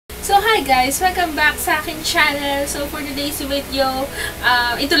So hi guys! Welcome back sa akin channel. So for today's video,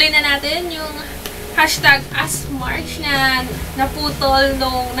 ituloy na natin yung hashtag #AskMarch na naputol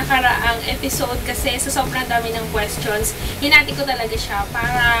nung nakaraang episode kasi sa sobrang dami ng questions, hinati ko talaga siya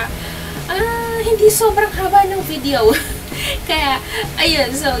para hindi sobrang haba ng video. Kaya, ayun.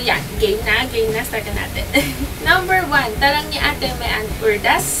 So, yan. Game na. Start na natin. Number 1. Tarang ni Ate Mean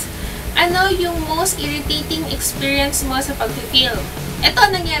Urdas. Ano yung most irritating experience mo sa pag-film?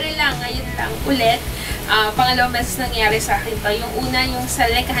 Ito, nangyari lang. Ngayon lang ulit. Pangalawang beses nangyari sa akin to. Yung una, yung sa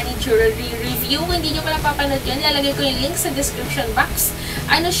Lekahanin Jewelry Review. Hindi nyo pala papanood yun. Lalagay ko yung link sa description box.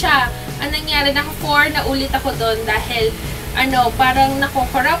 Ano siya? Ang nangyari, naka-4 na ulit ako doon dahil parang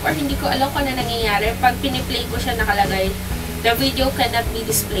nako-corrupt or hindi ko alam kung ano nangyayari. Pag piniplay ko siya nakalagay, the video cannot be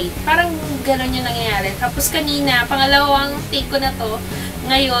displayed. Parang gano'n yung nangyayari. Tapos kanina, pangalawang take ko na to.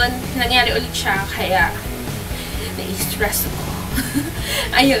 Ngayon, nangyari ulit siya. Kaya, na-stress ako.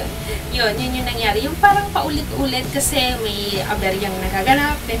 Ayun. Yun yung nangyari. Yung parang paulit-ulit kasi may aberyang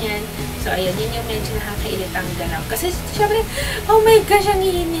nagaganap, ganyan. So, ayun. Yun yung medyo nakakailit ang ganap. Kasi, syempre, oh my gosh, ang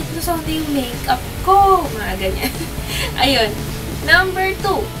iinit. Lusong yung makeup ko. Mga ganyan. Ayun. Number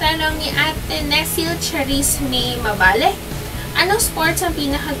 2. Tanong ni Ate Nesil Charis May Mabale. Anong sports ang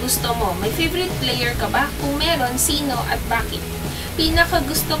pinakagusto mo? May favorite player ka ba? Kung meron, sino at bakit?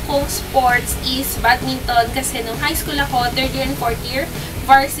 Pinakagusto kong sports is badminton kasi nung high school ako, 3rd year and 4th year,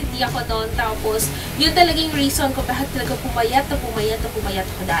 varsity ako noon. Tapos, yun talagang reason ko bakit talaga pumayat ako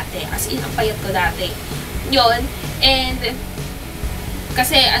dati. As in, ang payat ko dati. Yun. And,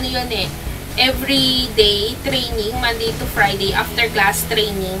 kasi ano yun every day training, Monday to Friday, after class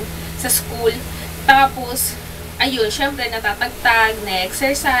training sa school. Tapos, ayun, syempre natatagtag,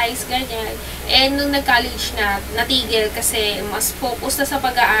 na-exercise, ganyan. And nung nag-college na, natigil kasi mas focus na sa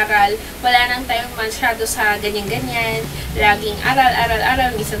pag-aaral. Wala nang tayong masyado sa ganyan-ganyan. Laging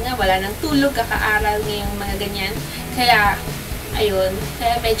aral. Minsan nga, wala nang tulog, kakaaral ngayong mga ganyan. Kaya, ayun.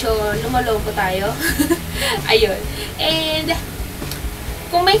 Kaya medyo lumalobo tayo. Ayun. And,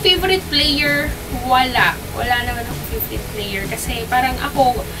 kung may favorite player, wala. Wala naman ako favorite player. Kasi parang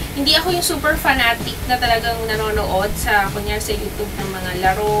ako, hindi ako yung super fanatic na talagang nanonood sa, kunyari sa YouTube ng mga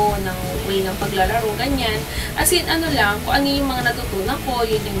laro, ng way ng paglalaro, ganyan. As in, lang, kung ano yung mga natutunan ko,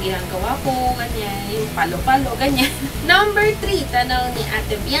 yun yung ginagawa ko, ganyan, yung palo-palo, ganyan. Number 3, tanong ni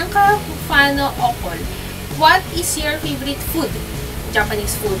Ate Bianca Fano Okol. What is your favorite food?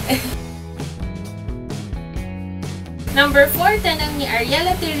 Japanese food. Number 4, tanong ni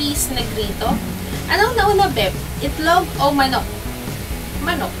Ariela Therese Negrito. Anong nauna, Beb? Itlog o manok?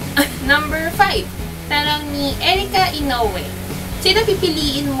 Manok. Number 5, tanong ni Erika Inoue. Sino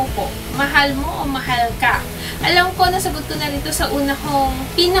pipiliin mo po? Mahal mo o mahal ka? Alam ko, nasagot ko na rito sa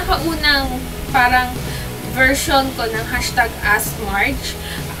pinakaunang parang version ko ng hashtag #AskMarch.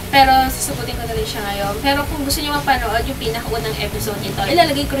 Pero sasagutin ko na rin siya ngayon. Pero kung gusto niyo mapanood yung pinakaunang episode nito,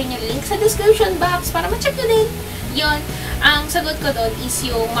 ilalagay ko rin yung link sa description box para ma-check nyo din. Yun, ang sagot ko doon is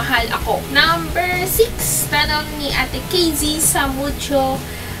yung mahal ako. Number 6, tanong ni Ate KZ Samucho.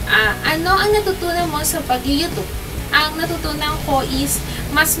 Ano ang natutunan mo sa pag-YouTube? Ang natutunan ko is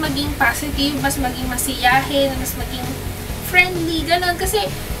mas maging positive, mas maging masiyahin, mas maging friendly, gano'n. Kasi,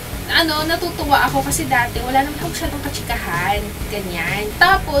 natutuwa ako kasi dati wala naman ako masyadong kachikahan. Ganyan.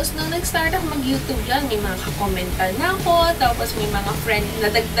 Tapos, nung nag-start ako mag-YouTube dyan, may mga kakomental na ako, tapos may mga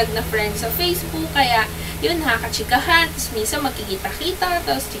nadagdag na friends sa Facebook, kaya, yun kachikahan, tapos minsan magkikita-kita,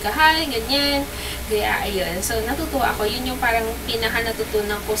 tapos chikahan, ganyan. Kaya, ayun. So, natutuwa ako. Yun yung parang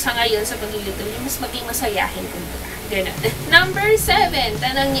pinaka-natutunan ko sa ngayon sa pag-YouTube, yung mas maging masayahin kumbaga. Ganun. Number 7,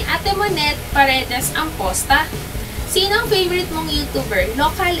 tanong ni Ate Monet Paredes Amposta. Sino ang favorite mong YouTuber?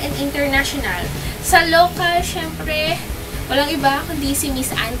 Local and international. Sa local, syempre, walang iba kundi si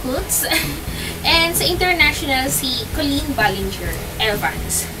Miss Ann Kutz. And sa international, si Colleen Ballinger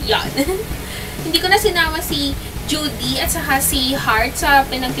Evans. Yan. Hindi ko na sinama si Judy at saka si Hart sa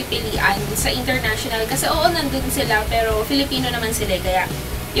pinagpipilian sa international. Kasi oo, nandun sila, pero Filipino naman sila. Kaya,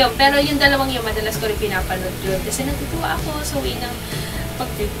 yun. Pero yung dalawang yun, madalas ko rin pinapanood yun. Kasi natutuwa ako sa way ng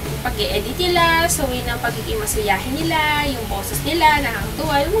pag-i-edit nila, sa way ng pagiging masayahin nila, yung boses nila,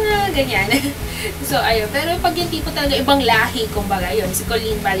 nakakatuwa, yung mga ganyan. So, ayun. Pero pag yung tipo talaga ibang lahi, kumbaga, yun, si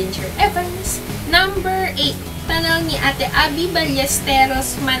Colleen Ballinger Evans. Number 8, tanong ni Ate Abby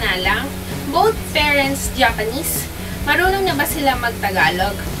Ballesteros Manalang. Both parents Japanese. Marunong na ba sila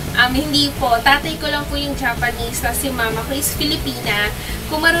mag-Tagalog? Hindi po. Tatay ko lang po yung Japanese, tapos si mama ko is Filipina.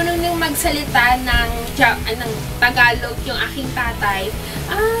 Kung marunong nang magsalita ng Tagalog yung aking tatay,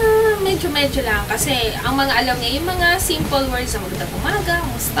 medyo lang. Kasi ang mga alam niya, yung mga simple words na magandang umaga,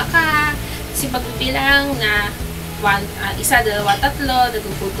 musta ka, si pagbibilang na isa, dalawa, tatlo,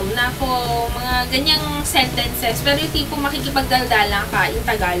 nagugutom na ako, mga ganyang sentences. Pero yung tipo makikipagdaldala ka, yung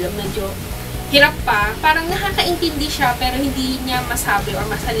Tagalog, medyo hirap pa. Parang nakakaintindi siya, pero hindi niya masabi or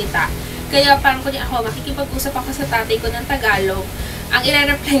masalita. Kaya parang kunya ako, makikipag-usap ako sa tatay ko ng Tagalog, ang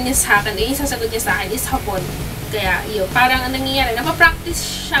i-reply niya sa akin, yung sasagot niya sa akin is hapon. Kaya yun, parang ang nangyayari,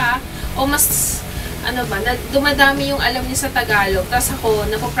 napapractice siya, o mas dumadami yung alam niya sa Tagalog, tapos ako,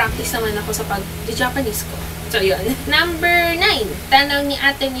 napapractice naman ako sa pag-Japanese ko. So, yun. Number 9. Tanong ni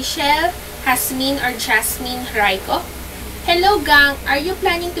Ate Michelle, Hasmin or Jasmine Raiko. Hello, gang. Are you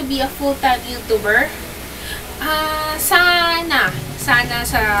planning to be a full-time YouTuber? Sana. Sana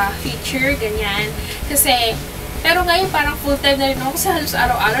sa future, ganyan. Kasi, pero ngayon parang full-time na rin ako kasi halos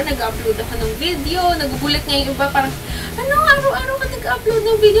araw-araw nag-upload ako ng video. Nagugulat ngayon iba parang, araw-araw ka nag-upload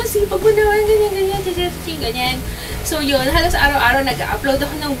ng video? Sipag mo naman, ganyan. So yun, halos araw-araw nag-upload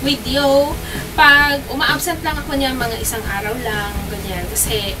ako ng video. Pag uma-absent lang ako niya, mga isang araw lang, ganyan.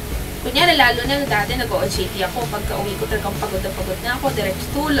 Kasi, kunyari lalo na dati nag-OJT ako. Pagka uwi ko talagang pagod na ako, direct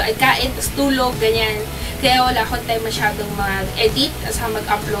tulog, ay kain, tapos tulog, ganyan. Kaya wala akong time masyadong mag-edit, at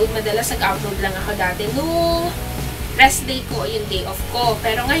mag-upload. Madalas nag-upload lang ako dati nung rest day ko, yung day off ko.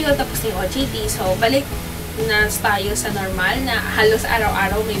 Pero ngayon, tapos na yung OJT, so balik na tayo sa normal na halos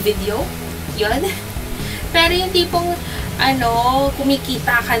araw-araw may video. Yun. Pero yung tipong,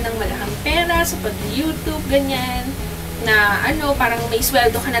 kumikita ka ng malaking pera sa pag-YouTube, ganyan, na, parang may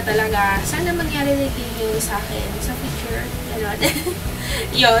sweldo ka na talaga. Sana mangyari na yun sa akin sa future. Ganon.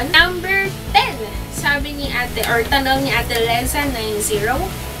 Yun. Number 10. Sabi ni ate, or tanong ni ate Leza 90.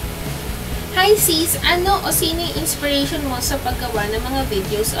 Hi sis, ano o sino yung inspiration mo sa paggawa ng mga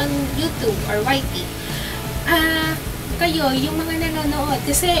videos on YouTube or YT? Kayo, yung mga nanonood.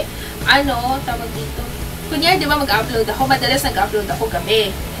 Kasi, tawag dito. Kunyari, di ba mag-upload ako? Madalas nag-upload ako gabi.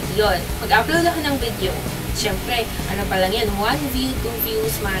 Yun. Mag-upload ako ng video. Siyempre, pa lang yan? 1 view, 2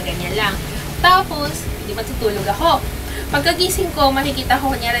 views, mga ganyan lang. Tapos, hindi matutulog ako. Pagkagising ko, makikita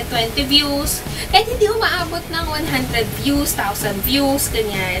ko kunyari 20 views. Kahit hindi umaabot ng 100 views, 1,000 views,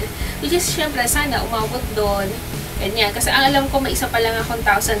 ganyan. Which is, siyempre, sana umabot doon. Ganyan. Kasi ang alam ko, may isa pa lang akong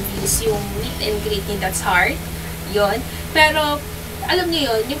 1,000 views yung meet and greet ni That's Heart. Yun. Pero, alam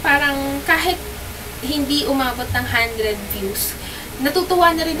niyo yun, yung parang kahit hindi umabot ng 100 views,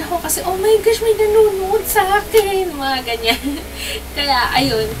 natutuwa na rin ako kasi, oh my gosh, may nanonood sa akin, mga ganyan. Kaya,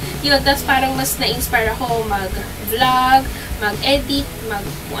 ayun, yun, tapos parang mas na-inspire ako mag-vlog, mag-edit,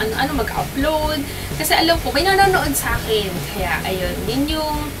 mag-upload, kasi alam ko, may nanonood sa akin. Kaya, ayun, yun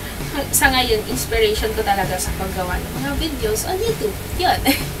yung, sa ngayon, inspiration ko talaga sa paggawa ng mga videos on YouTube. Yun.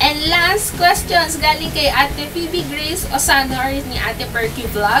 And last questions, galing kay Ate Phoebe Grace Osanor ni Ate Perky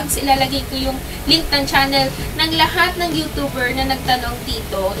Vlogs. Ilalagay ko yung link ng channel ng lahat ng YouTuber na nagtanong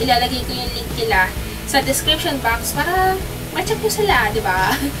dito. Ilalagay ko yung link nila sa description box para ma-check nyo sila, di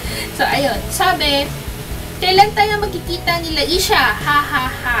ba? So, ayun. Sabi, kailan tayo magkikita nila Isha? Ha ha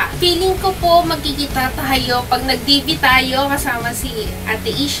ha. Feeling ko po magkikita tayo pag nag-DB tayo kasama si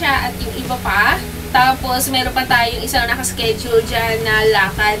Ate Isha at yung iba pa. Tapos meron pa tayong isang nakaschedule dyan na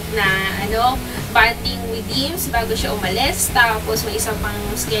lakad na bonding with Dims bago siya umalis. Tapos may isang pang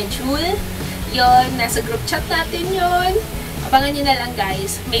schedule. Yon, nasa group chat natin yon. Abangan nyo na lang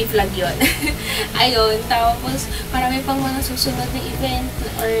guys, may vlog yun. Ayun, tapos marami pang mga susunod na event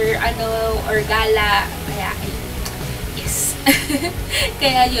or gala. Kaya, yes.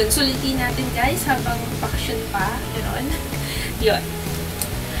 Kaya yun, sulitin natin guys habang bakasyon pa. Yun.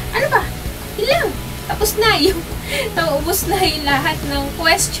 Ano ba? Ilang? Tapos na yung ubos na yung lahat ng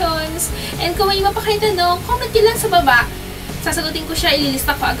questions. And kung may iba pa kayo tanong, comment nyo lang sa baba. Sasagutin ko siya,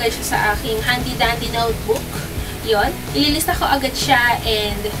 ililista ko agad siya sa aking handy-dandy notebook. Yun, ililista ko agad siya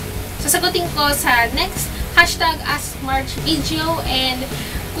and sasagutin ko sa next #AskMarch video. And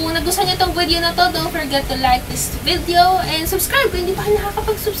kung nagustuhan niyo tong video na to, don't forget to like this video and subscribe kung hindi pa kayo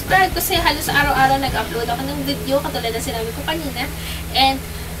nakakapag-subscribe kasi halos araw-araw nag-upload ako ng video katulad na sinabi ko kanina. And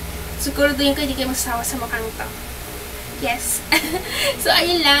siguraduhin ko hindi kayo masasawa sa mukhang to. Yes. So,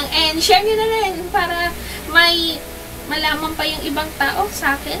 ayun lang. And share nyo na rin para may malaman pa yung ibang tao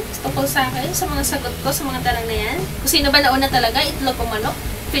sa akin, tungkol sa akin, sa mga sagot ko, sa mga tanong na yan. Kung sino ba nauna talaga, itlog o manok?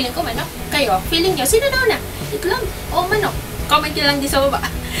 Feeling ko manok. Kayo, feeling nyo, sino nauna? Itlog o manok? Comment nyo lang di sa baba.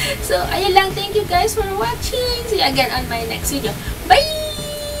 So, ayun lang. Thank you guys for watching. See you again on my next video. Bye!